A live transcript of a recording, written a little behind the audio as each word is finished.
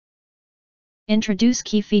Introduce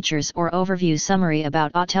key features or overview summary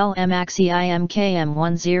about Autel MAxiIM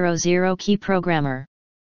KM100 Key Programmer.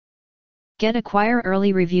 Acquire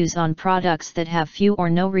early reviews on products that have few or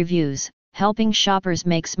no reviews, helping shoppers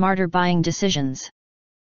make smarter buying decisions.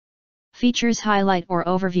 Features highlight or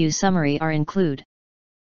overview summary are include.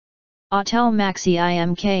 Autel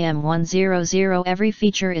MAxiIM KM100. Every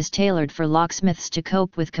feature is tailored for locksmiths to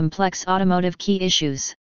cope with complex automotive key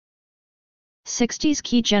issues. 60s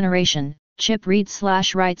key generation, chip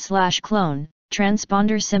read/write/clone,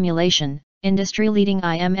 transponder simulation, industry-leading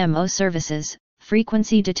IMMO services,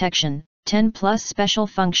 frequency detection, 10+ special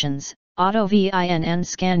functions, auto VIN and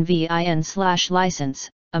scan VIN/license,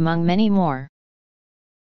 among many more.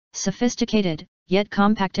 Sophisticated, yet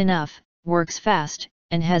compact enough, works fast,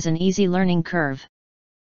 and has an easy learning curve.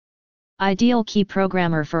 Ideal key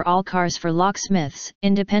programmer for all cars for locksmiths,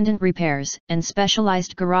 independent repairs, and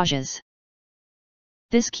specialized garages.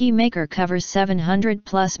 This key maker covers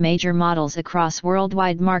 700+ major models across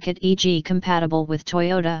worldwide market, e.g. compatible with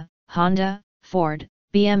Toyota, Honda, Ford,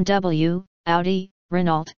 BMW, Audi,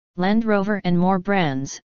 Renault, Land Rover and more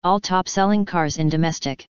brands, all top-selling cars in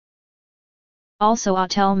domestic. Also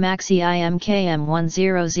Autel MAxiIM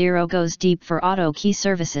KM100 goes deep for auto key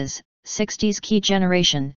services, 60s key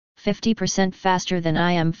generation, 50% faster than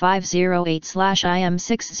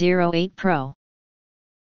IM508/IM608 Pro.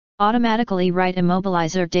 Automatically write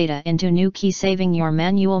Immobilizer data into new key, saving your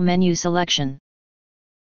manual menu selection.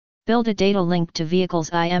 Build a data link to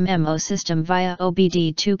vehicle's IMMO system via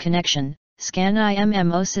OBD2 connection, scan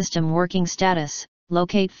IMMO system working status,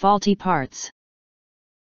 locate faulty parts,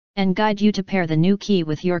 and guide you to pair the new key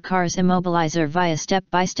with your car's Immobilizer via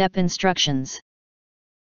step-by-step instructions.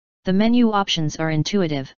 The menu options are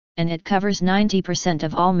intuitive, and it covers 90%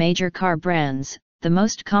 of all major car brands, the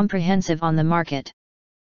most comprehensive on the market.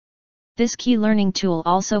 This key learning tool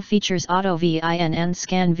also features auto VIN and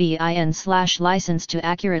scan VIN/license to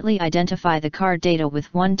accurately identify the car data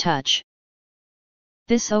with one touch.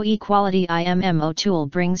 This OE-quality IMMO tool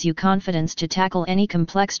brings you confidence to tackle any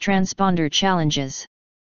complex transponder challenges.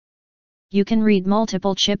 You can read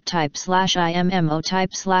multiple chip type/IMMO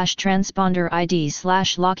type/transponder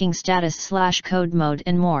ID/locking status/code mode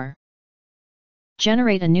and more.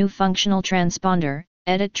 Generate a new functional transponder,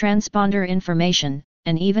 edit transponder information,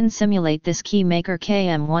 and even simulate this key maker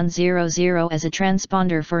KM100 as a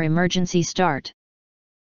transponder for emergency start.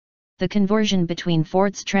 The conversion between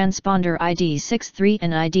Ford's transponder ID63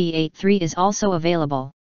 and ID83 is also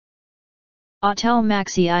available. Autel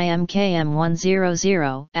MAxiIM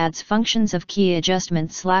KM100 adds functions of key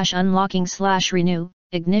adjustment/unlocking/renew,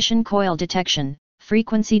 ignition coil detection,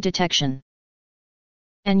 frequency detection,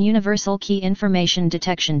 and universal key information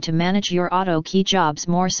detection to manage your auto key jobs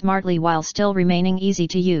more smartly while still remaining easy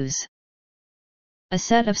to use. A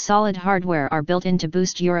set of solid hardware are built in to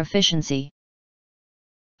boost your efficiency.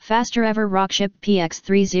 Faster ever Rockchip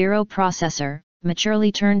PX30 processor,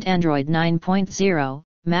 maturely turned Android 9.0,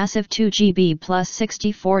 massive 2GB plus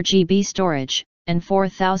 64GB storage, and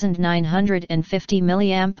 4950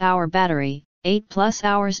 mAh battery, 8+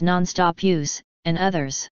 hours non-stop use, and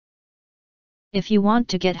others. If you want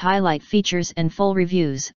to get highlight features and full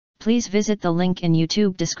reviews, please visit the link in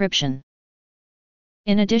YouTube description.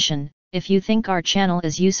 In addition, if you think our channel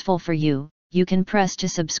is useful for you, you can press to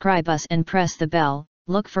subscribe us and press the bell,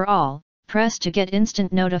 look for all, press to get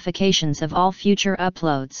instant notifications of all future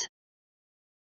uploads.